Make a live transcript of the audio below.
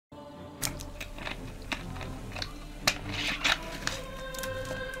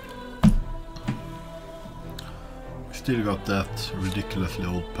still got that ridiculously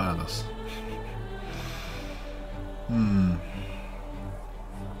old palace.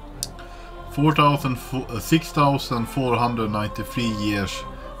 6,493 years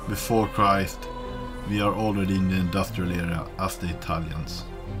before Christ, we are already in the industrial era as the Italians.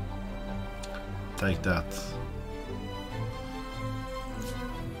 Take that.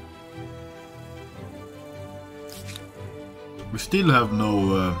 We still have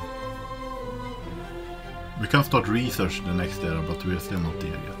no... we can start research the next era, but we're still not there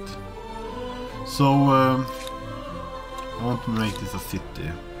yet. So, I want to make this a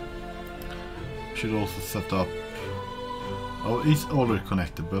city. We should also set up... oh, it's already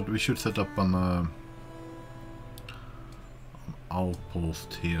connected, but we should set up an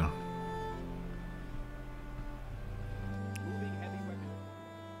outpost here.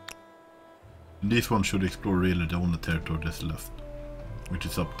 This one should explore really the only territory that's left, which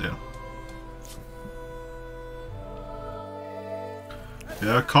is up there.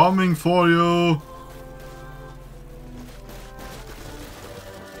 They're coming for you!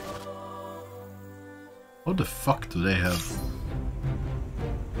 What the fuck do they have?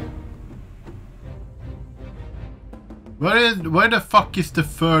 Where the fuck is the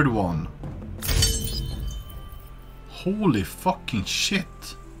third one? Holy fucking shit!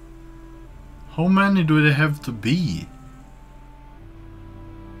 How many do they have to be?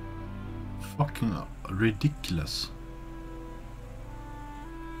 Fucking ridiculous.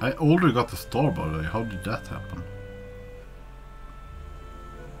 I already got the star, by the way. How did that happen?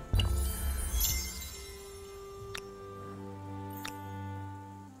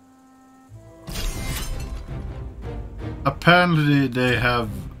 Apparently they have...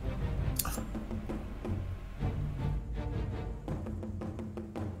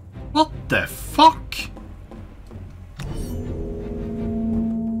 what the fuck?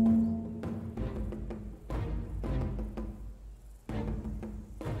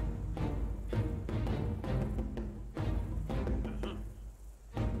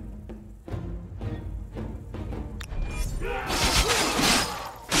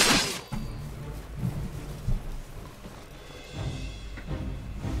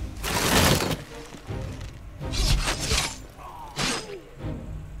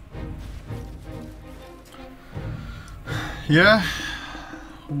 Yeah,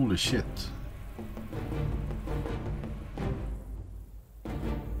 holy shit.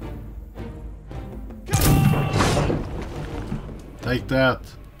 Take that.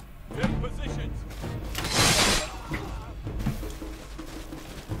 Take positions.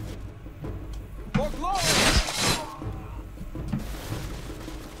 For glory.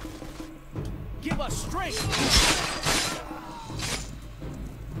 Give us strength.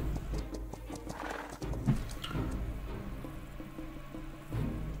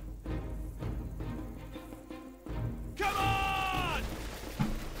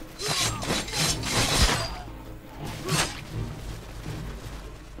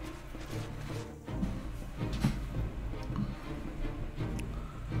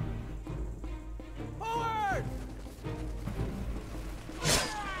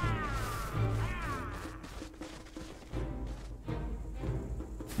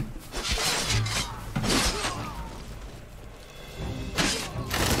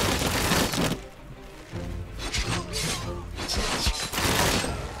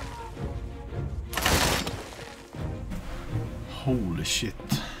 Holy shit.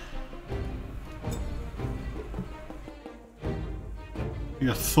 We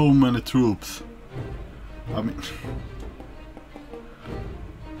got so many troops. I mean...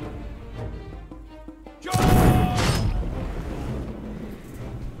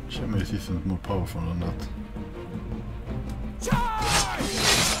 Shemais isn't more powerful than that.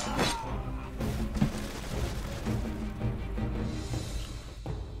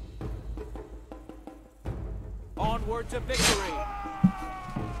 Onward to victory.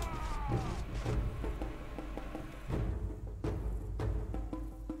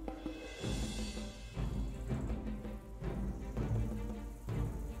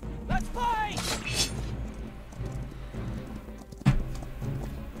 Let's fight!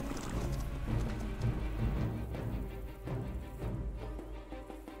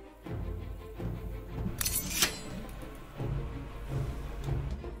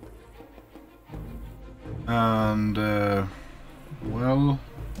 And well,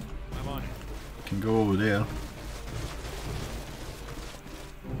 I'm on it. Can go over there.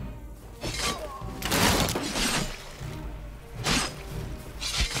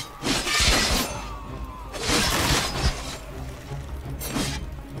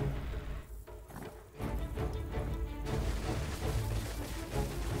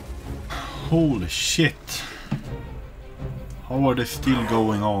 Holy shit. How are they still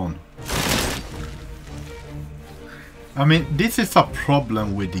going on? I mean, this is a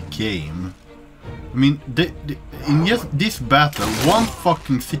problem with the game. I mean, in just this battle, one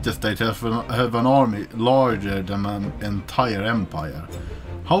fucking city-state have an army larger than an entire empire.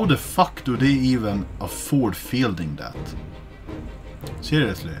 How the fuck do they even afford fielding that?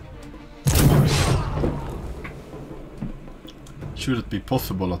 Seriously. Should it be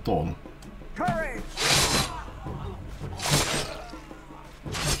possible at all? Courage!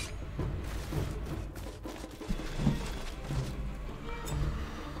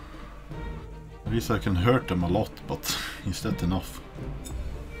 At least I can hurt them a lot, but is that enough?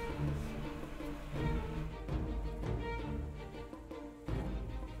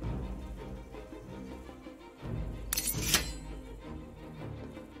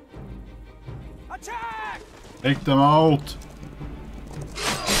 Attack! Take them out!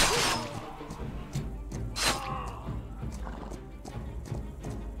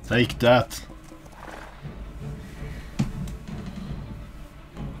 Take that!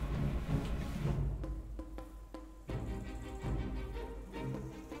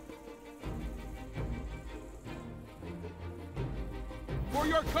 For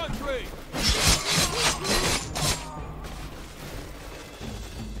your country!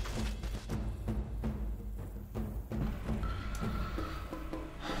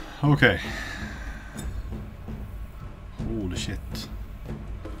 Okay. Holy shit.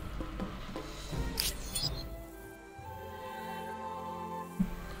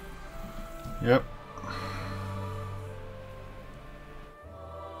 Yep.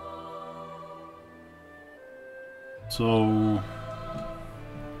 So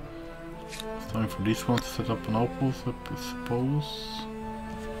it's time for this one to set up an outpost, I suppose.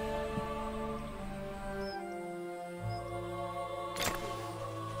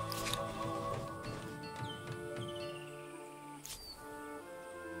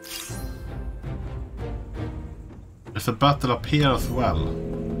 There's a battle up here as well.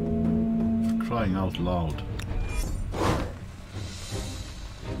 For crying out loud.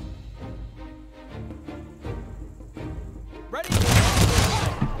 Ready?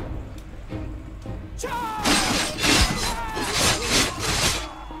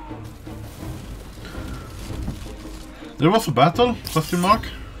 There was a battle? Question mark?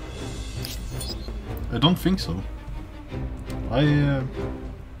 I don't think so. I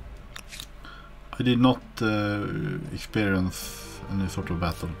did not experience any sort of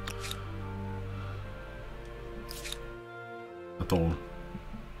battle at all.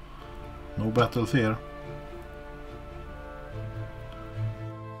 No battles here.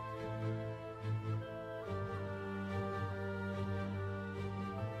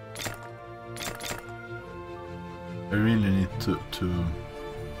 I really need to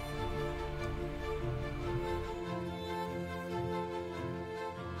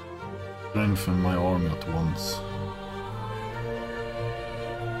strengthen my army at once.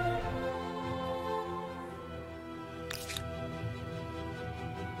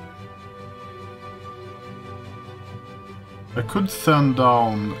 I could send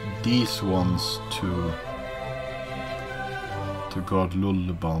down these ones to guard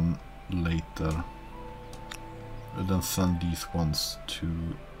Lulliban later. And then send these ones to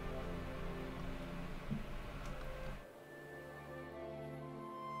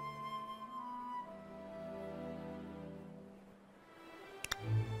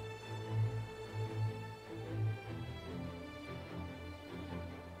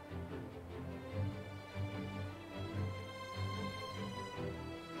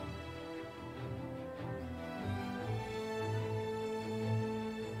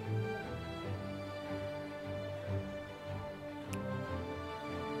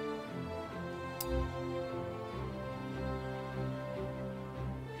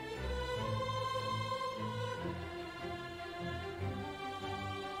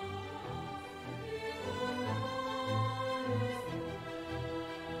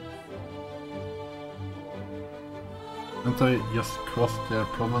Can't I just cross their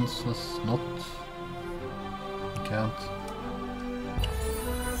provinces? Not? I can't.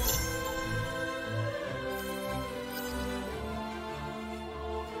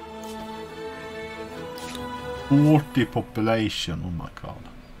 $40 population, oh my god.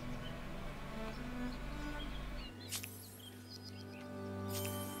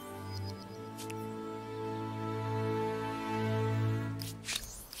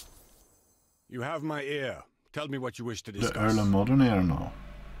 You have my ear. Tell me what you wish to discuss. The early modern era now.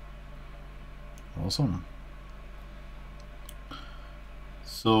 Awesome.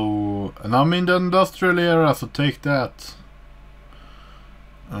 So, and I'm in the industrial era, so take that.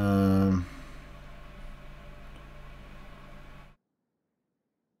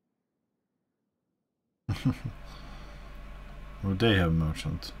 Oh, they have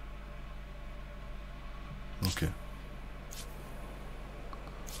merchant. Okay.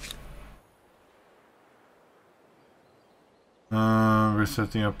 We're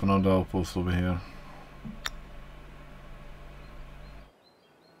setting up another outpost over here.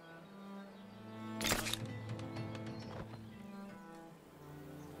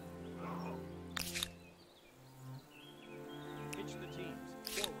 Pitch the teams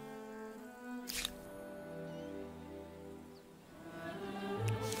forward.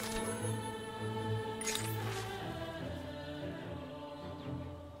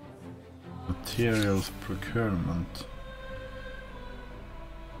 Materials procurement.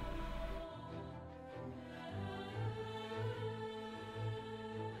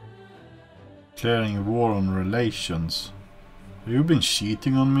 Declaring war on relations. Have you been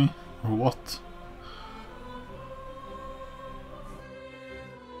cheating on me? Or what?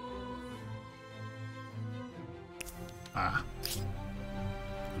 Ah.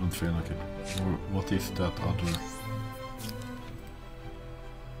 I don't feel like it. Or what is that other?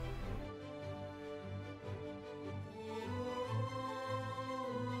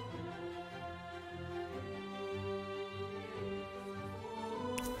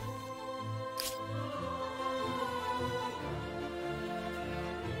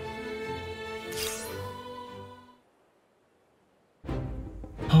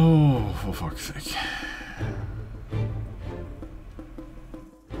 Oh, for fuck's sake.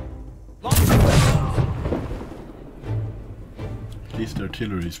 At least the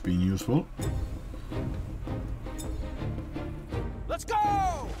artillery is being useful. Let's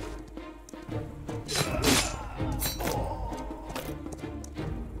go!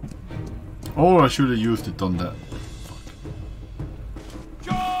 Oh, I should have used it on that.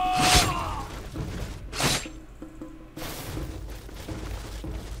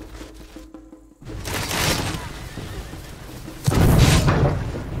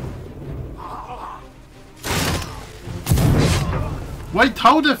 Wait,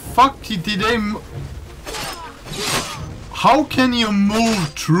 how the fuck did they how can you move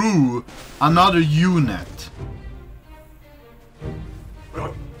through another unit?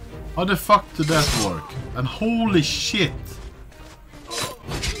 How the fuck did that work? And holy shit!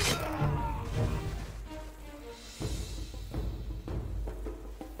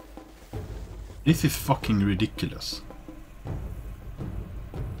 This is fucking ridiculous.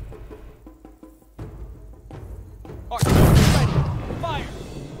 Fire!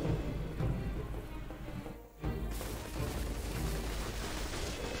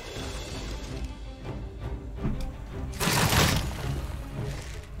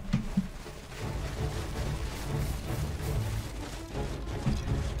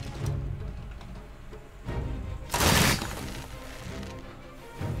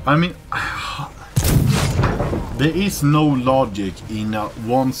 I mean, there is no logic in a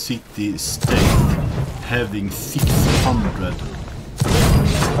one city state having 600.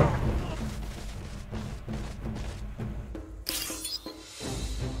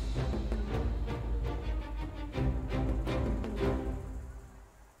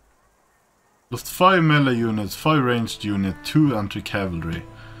 Lost 5 melee units, 5 ranged units, 2 anti-cavalry.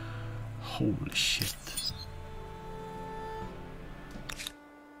 Holy shit.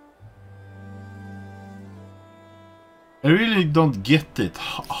 I really don't get it.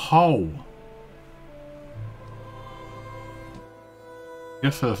 How?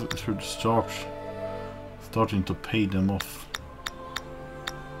 Guess I should starting to pay them off.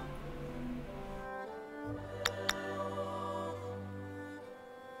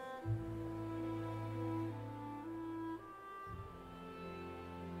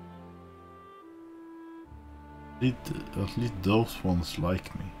 At least those ones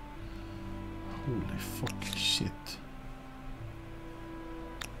like me. Holy fucking shit.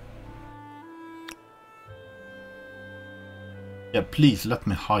 Yeah, please let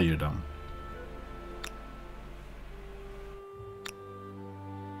me hire them.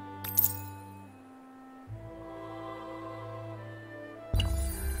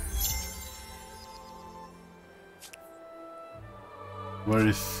 Where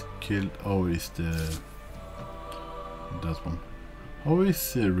is killed? Oh, is the that one? How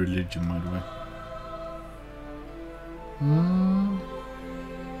is religion, by the way?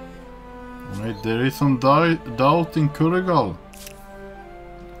 Alright, there is some doubt in Kurigal.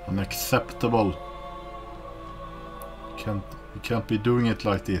 Unacceptable. We can't be doing it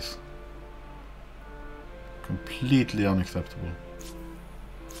like this. Completely unacceptable.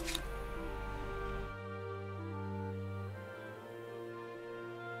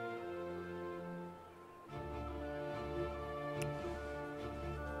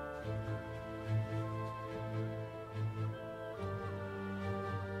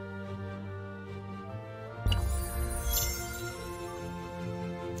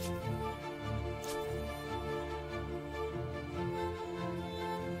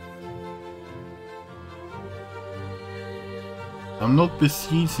 I'm not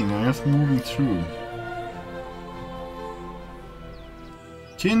besieging, I'm just moving through.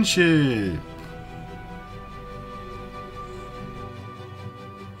 Kinship!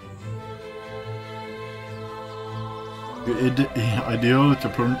 Ideology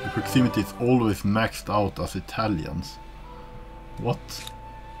proximity is always maxed out as Italians. What?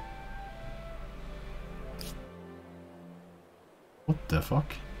 What the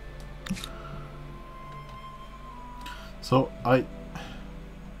fuck? So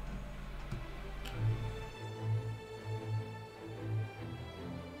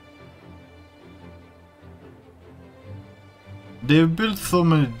they've built so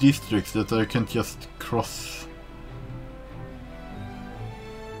many districts that I can't just cross.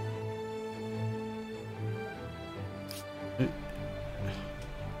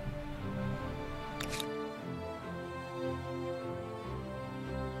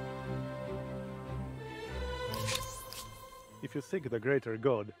 If you think the greater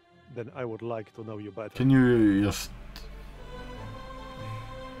God, then I would like to know you better. Can you just...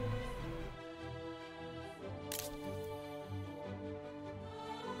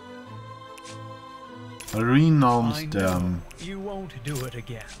 I renounce them. You won't do it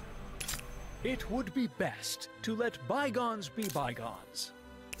again. It would be best to let bygones be bygones.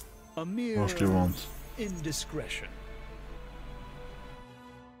 A mere Mostly won't. indiscretion.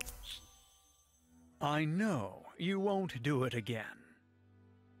 I know you won't do it again.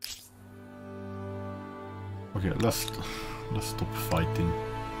 Okay, let's stop fighting.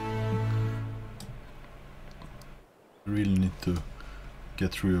 I really need to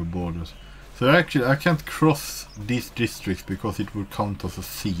get through your borders. So actually I can't cross these districts because it would count as a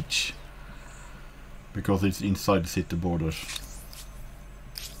siege. Because it's inside the city borders.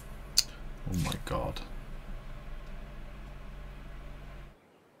 Oh my god.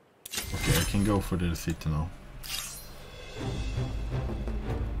 Okay, I can go for the city now.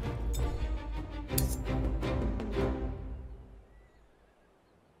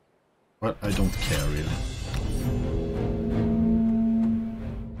 Well, I don't care really.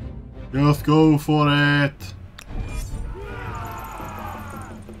 Just go for it!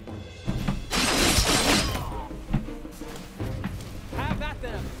 Have at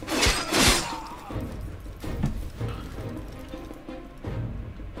them.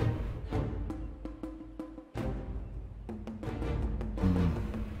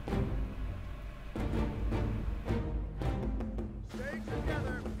 Stay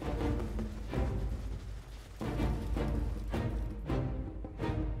together.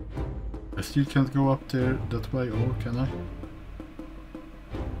 I still can't go up there that way, or can I?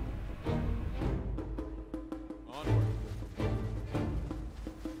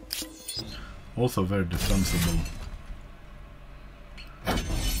 Also very defensible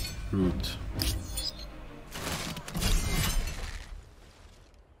route.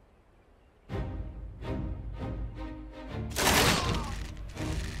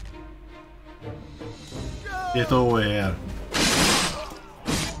 Get over here.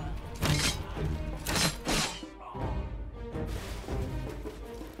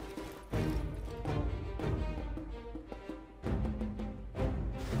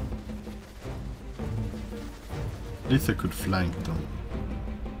 At least I could flank them.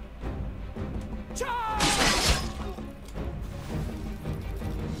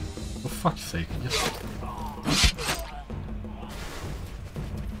 For fuck's sake,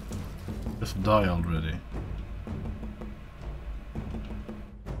 just die already.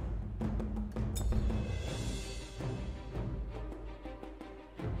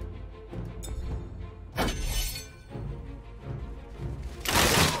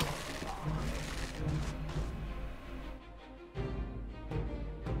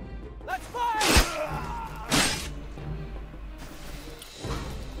 Let's fight!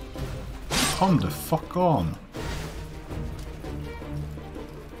 Come the fuck on!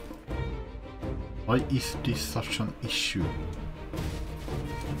 Why is this such an issue?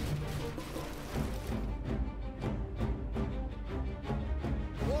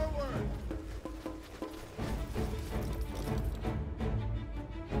 Forward!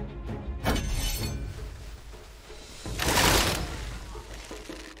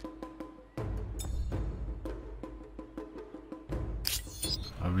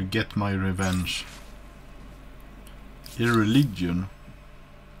 I will get my revenge. Irreligion?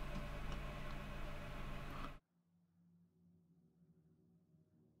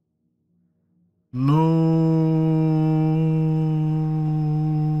 No,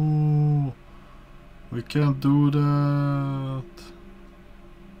 we can't do that.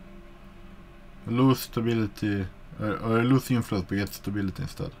 I lose stability, or I lose influence but get stability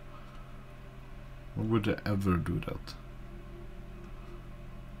instead. Why would I ever do that?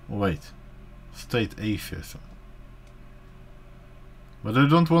 Oh wait. State atheism. But I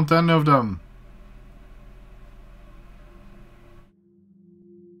don't want any of them.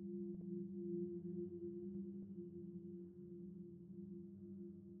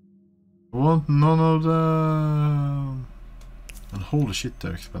 I want none of them. And holy shit,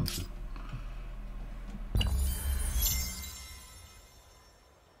 they're expensive.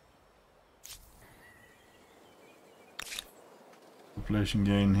 Population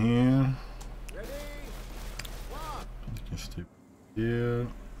gain here. Ready? One. You can stay here.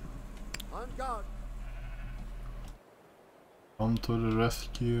 On guard. On to the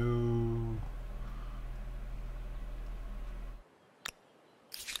rescue.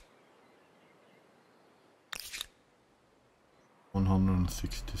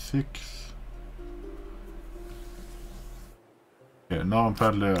 $166. Okay, now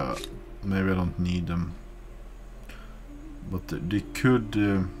apparently maybe I don't need them. But they could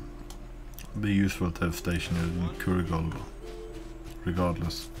be useful to have stationary in Kurgal,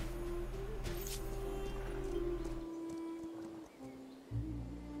 regardless.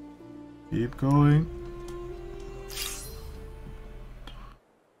 Keep going.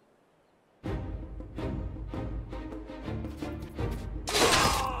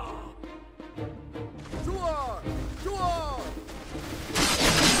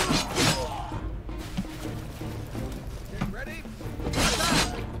 Get ready.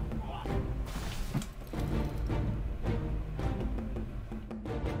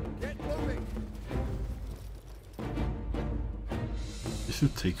 Get moving. This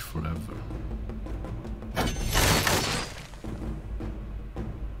would take forever.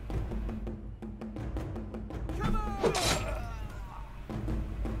 Come on.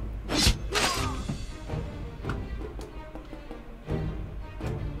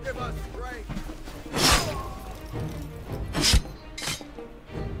 Give us strength.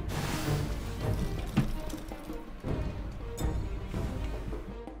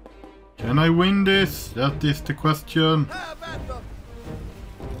 Can I win this? That is the question. Have at them.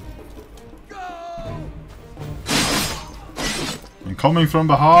 Go. I'm coming from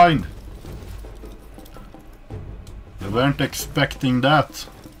behind. They weren't expecting that.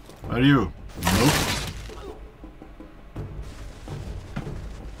 Are you? Nope.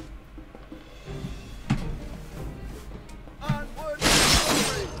 Onward.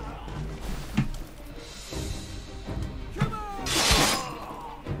 Glory. Come on.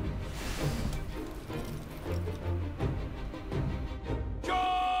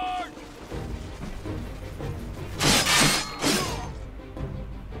 Charge.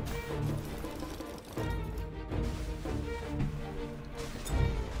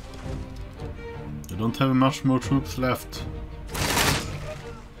 I don't have much more troops left.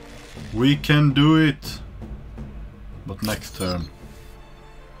 We can do it. But next turn.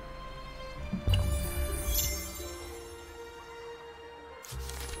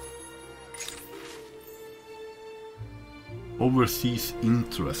 Overseas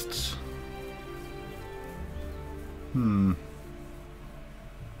interests.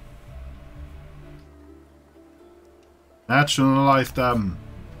 Nationalize them.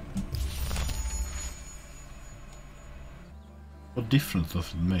 What difference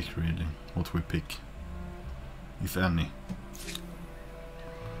does it make, really, what we pick? If any.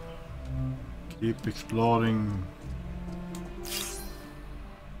 Keep exploring.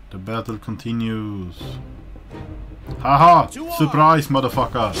 The battle continues. Haha! Surprise,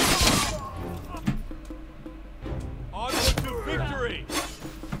 motherfucker! Onward to victory.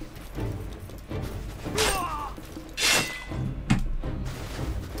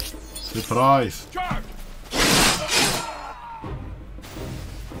 Surprise! Charge.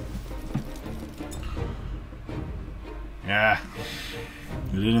 Yeah.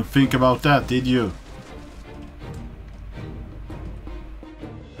 You didn't think about that, did you?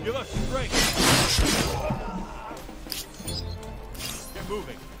 Give us strength. Get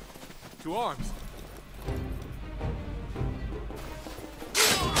moving. To arms.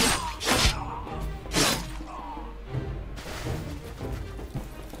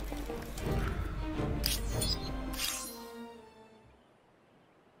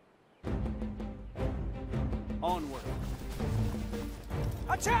 Onward.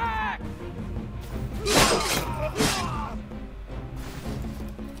 Attack!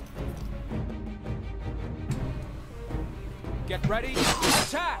 Get ready.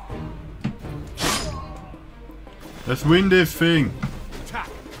 Attack! Let's win this thing! Attack!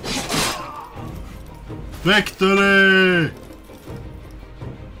 Victory!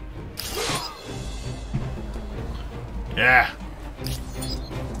 Yeah!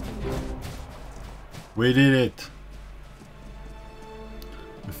 We did it!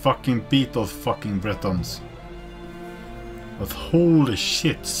 We fucking beat those fucking Bretons. But holy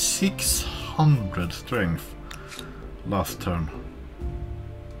shit, 600 strength last turn.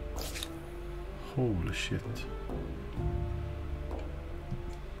 Holy shit.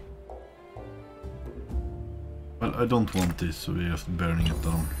 Well, I don't want this, so we're just burning it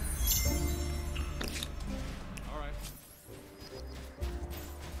down.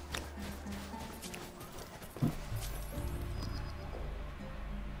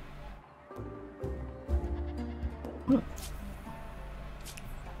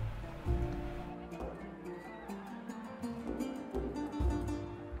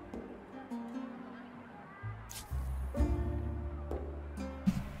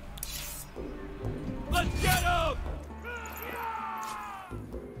 Let's get him!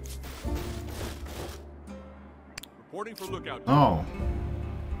 Reporting for lookout. Oh.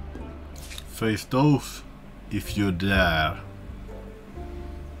 Face those if you dare.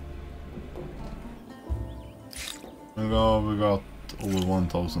 We got over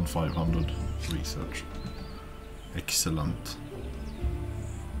 1,500 research. Excellent.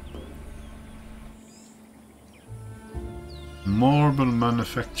 Marble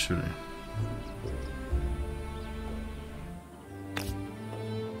manufacturing.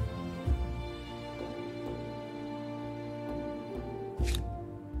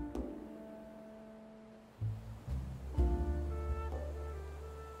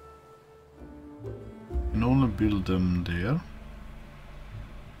 Can only build them there.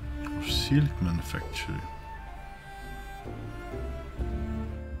 Or silk manufacturing.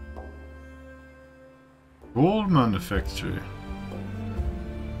 Gold manufacturing.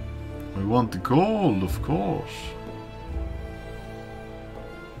 We want the gold, of course.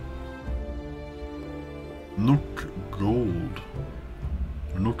 Nook gold.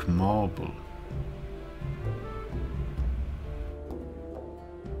 Or Nook marble.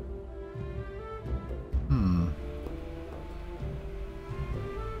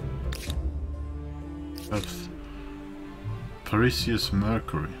 That's Parisius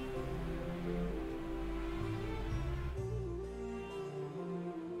mercury.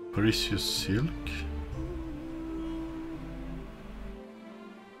 Parisius silk.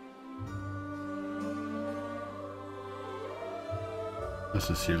 That's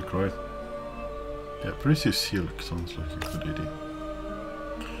a silk, right? Yeah, Parisius silk sounds like a good idea.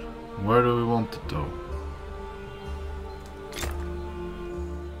 Where do we want it though?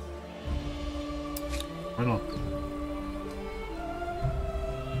 Why not?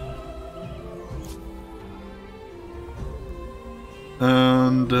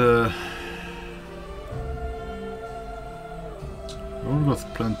 And we've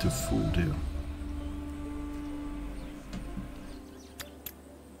got plenty of food here.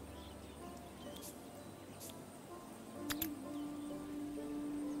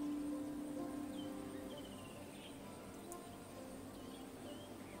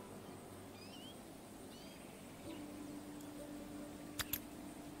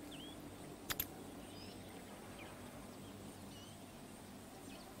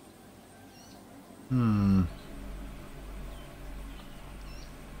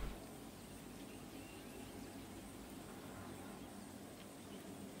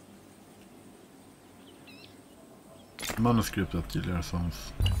 Manuscript that Julia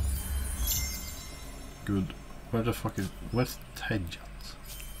sounds good. Where the fuck is West Hedget?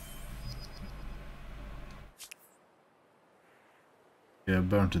 Yeah, I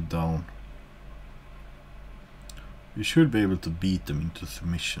burnt it down. You should be able to beat them into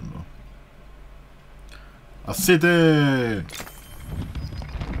submission though. A city!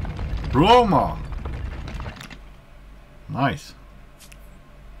 Roma! Nice.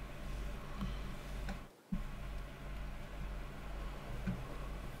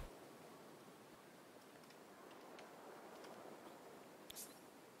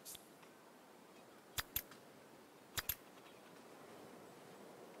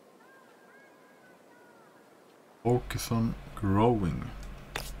 Focus on growing.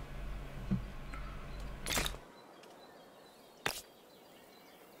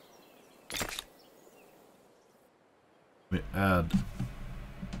 We add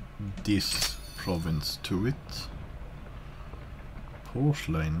this province to it.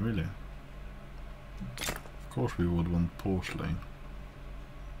 Porcelain, really? Of course we would want porcelain.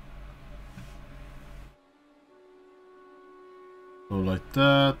 So like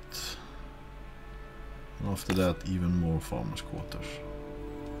that. And after that, even more farmers' quarters.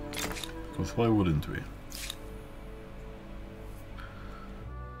 Because why wouldn't we?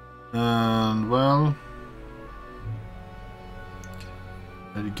 And well,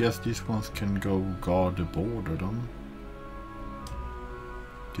 I guess these ones can go guard the border then.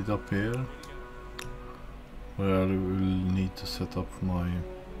 it up here, where I will need to set up my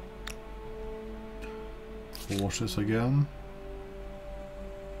horses again.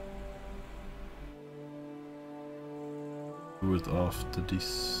 Do it after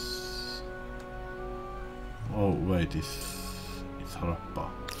this. Oh wait, it's Harappa.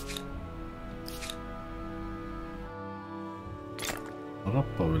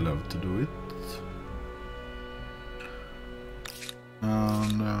 Harappa will have to do it.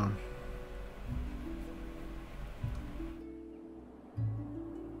 And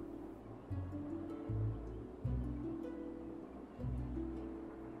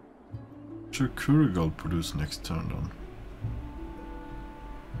should Kurgal produce next turn then?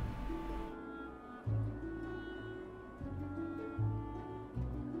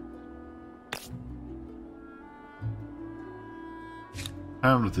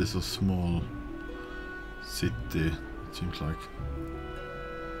 Hamlet is a small city, it seems like.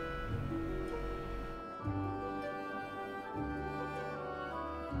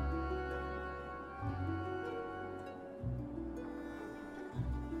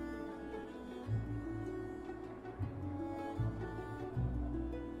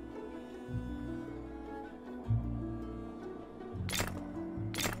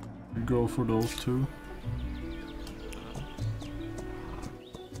 Go for those two.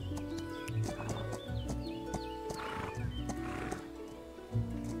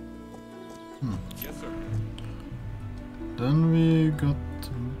 Yes, sir. Then we got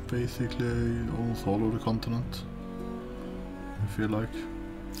basically almost all of the continent, I feel like.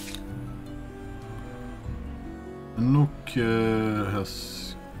 Nook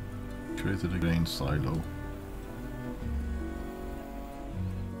has created a grain silo.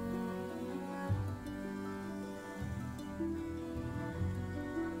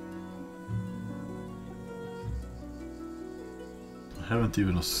 I haven't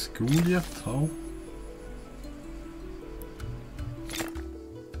even a school yet, how?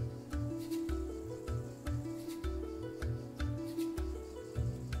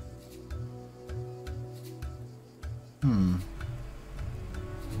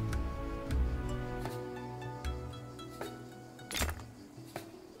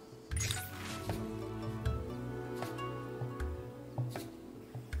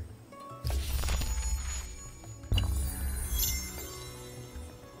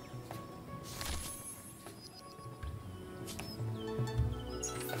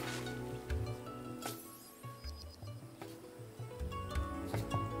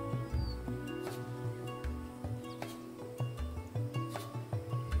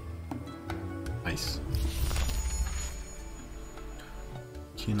 Nice.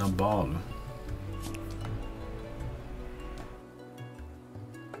 Kinabalu.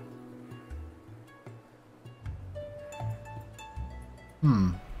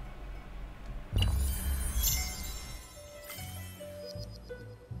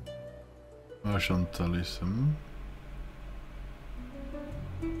 Mercantilism.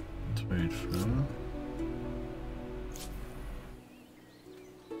 Trade fair.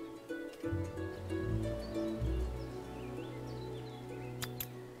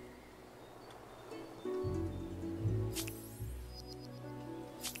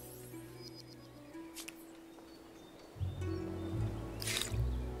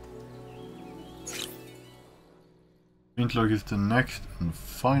 Intlock is the next and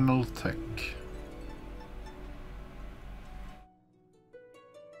final tech.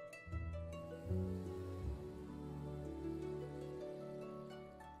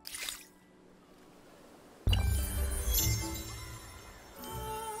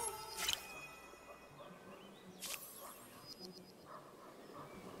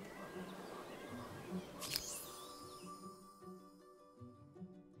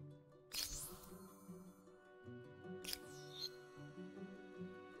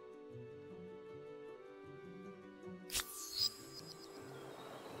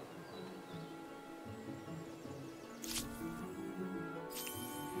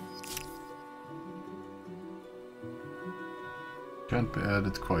 Can't be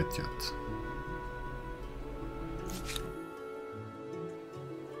added quite yet.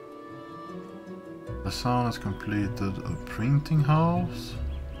 The son has completed a printing house.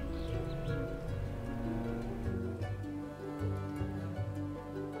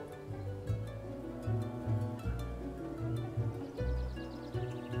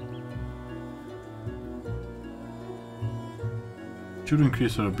 Should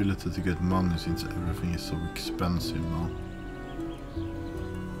increase our ability to get money since everything is so expensive now.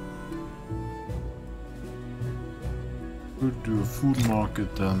 Could do a food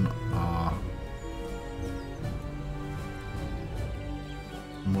market then.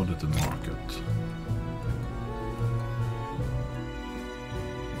 Commodity market.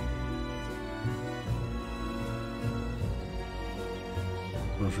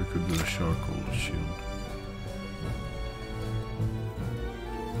 Perhaps we could do a charcoal shield.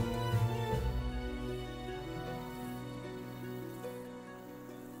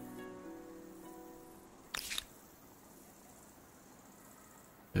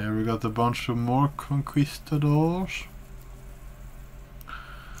 There we got a bunch of more conquistadors.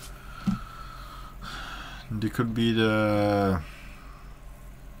 They could be the...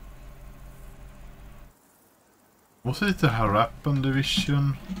 Was it the Harappan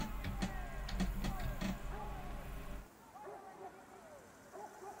division?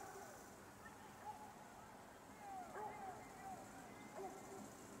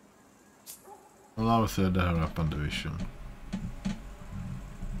 Well, I would say the Harappan division.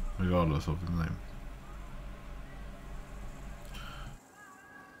 Regardless of the name.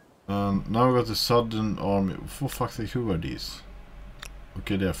 And now we got the Southern Army. For fuck's sake, who are these?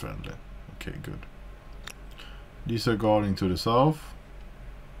 Okay, they're friendly. Okay, good. These are guarding to the south.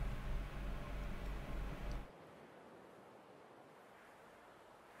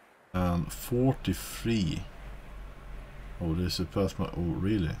 And 43. Oh, they surpassed my... Oh,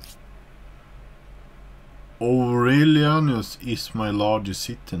 really? Aurelianus is my largest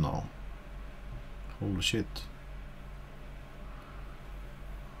city now. Holy shit.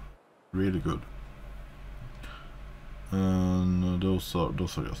 Really good. And those are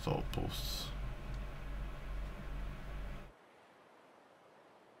just outposts.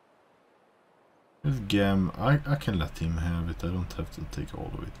 This Gam, I can let him have it. I don't have to take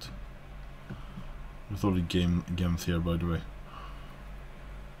all of it. There's all the games here, by the way.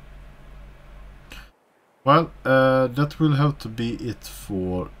 Well, that will have to be it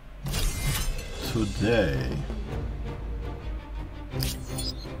for today.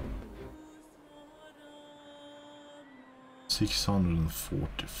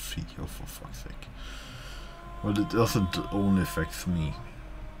 $643, oh, for fuck's sake. Well, it doesn't only affect me.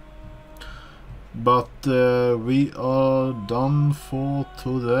 But we are done for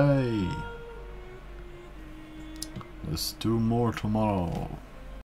today. Let's do more tomorrow.